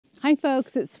Hi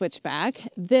folks, it's Switchback.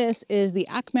 This is the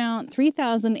Acmount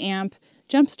 3000 amp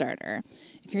jump starter.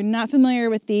 If you're not familiar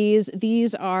with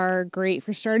these are great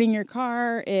for starting your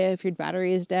car if your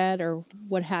battery is dead or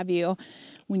what have you,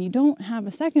 when you don't have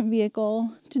a second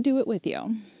vehicle to do it with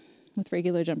you with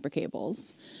regular jumper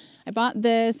cables. I bought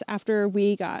this after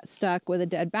we got stuck with a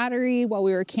dead battery while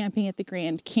we were camping at the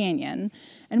Grand Canyon.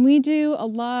 And we do a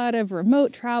lot of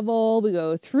remote travel. We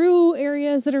go through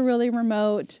areas that are really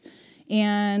remote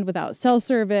and without cell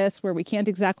service, where we can't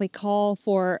exactly call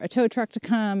for a tow truck to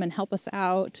come and help us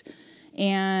out.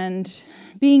 And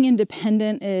being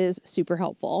independent is super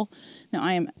helpful. Now,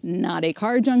 I am not a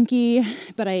car junkie,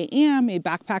 but I am a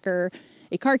backpacker,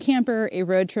 a car camper, a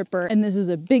road tripper, and this is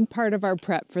a big part of our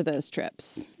prep for those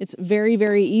trips. It's very,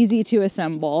 very easy to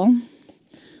assemble.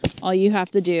 All you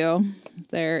have to do,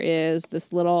 there is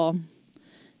this little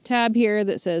tab here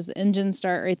that says the engine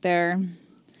start right there.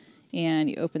 And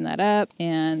you open that up,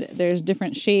 and there's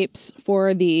different shapes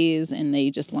for these, and they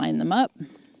just line them up.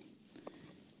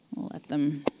 We'll let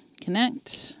them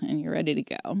connect, and you're ready to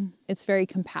go. It's very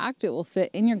compact. It will fit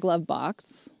in your glove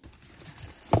box.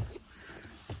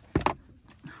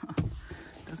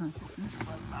 Doesn't fit in this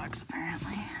glove box,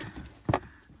 apparently.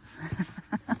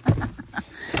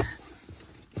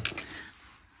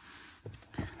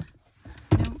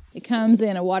 It comes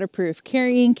in a waterproof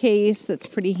carrying case that's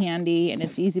pretty handy, and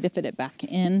it's easy to fit it back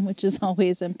in, which is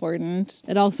always important.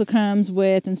 It also comes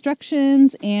with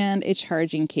instructions and a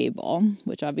charging cable,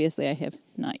 which obviously I have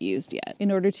not used yet.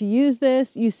 In order to use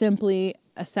this, you simply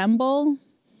assemble,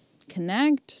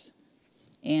 connect,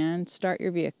 and start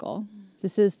your vehicle.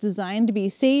 This is designed to be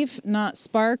safe, not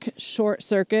spark, short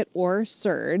circuit, or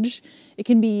surge. It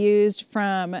can be used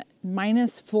from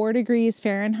 -4 degrees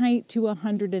Fahrenheit to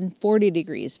 140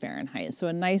 degrees Fahrenheit. So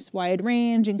a nice wide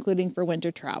range, including for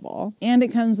winter travel. And it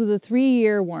comes with a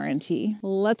 3-year warranty.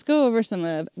 Let's go over some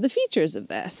of the features of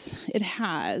this. It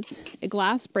has a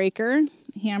glass breaker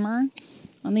hammer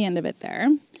on the end of it there.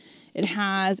 It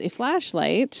has a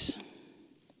flashlight.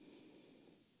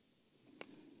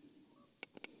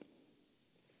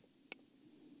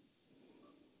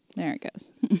 There it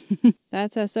goes.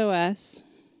 That's SOS.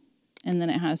 And then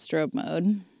it has strobe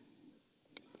mode.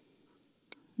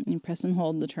 You press and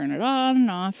hold to turn it on and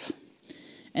off.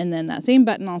 And then that same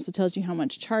button also tells you how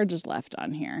much charge is left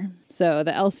on here. So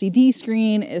the LCD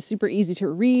screen is super easy to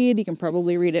read. You can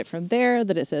probably read it from there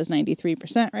that it says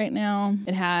 93% right now.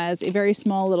 It has a very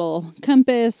small little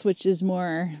compass, which is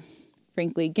more,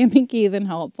 frankly, gimmicky than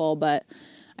helpful, but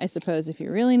I suppose if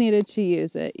you really needed to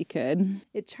use it, you could.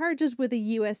 It charges with a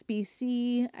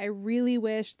USB-C. I really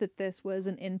wish that this was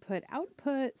an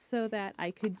input-output so that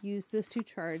I could use this to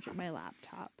charge my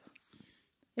laptop.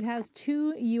 It has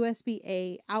 2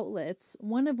 USB-A outlets,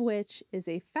 one of which is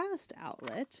a fast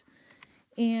outlet,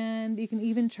 and you can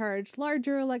even charge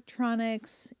larger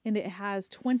electronics, and it has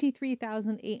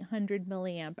 23,800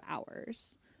 milliamp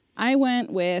hours. I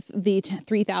went with the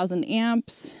 3000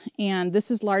 amps, and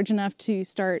this is large enough to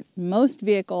start most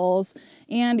vehicles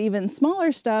and even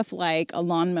smaller stuff like a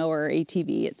lawnmower,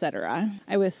 ATV, etc.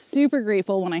 I was super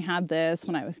grateful when I had this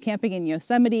when I was camping in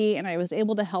Yosemite, and I was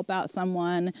able to help out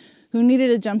someone who needed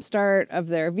a jump start of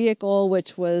their vehicle,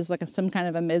 which was like some kind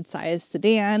of a mid-sized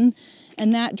sedan.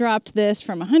 And that dropped this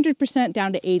from 100%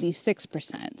 down to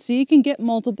 86%. So you can get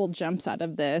multiple jumps out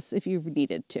of this if you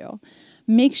needed to.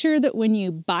 Make sure that when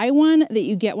you buy one, that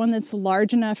you get one that's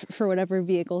large enough for whatever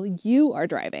vehicle you are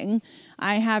driving.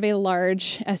 I have a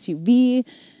large SUV,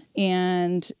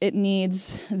 and it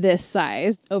needs this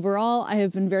size. Overall, I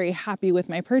have been very happy with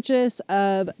my purchase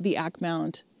of the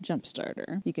Acmount jump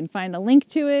starter. You can find a link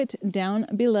to it down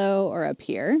below or up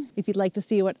here. If you'd like to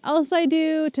see what else I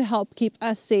do to help keep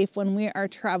us safe when we are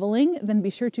traveling, then be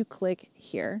sure to click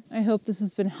here. I hope this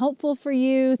has been helpful for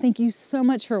you. Thank you so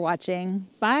much for watching.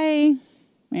 Bye.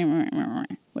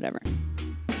 Whatever.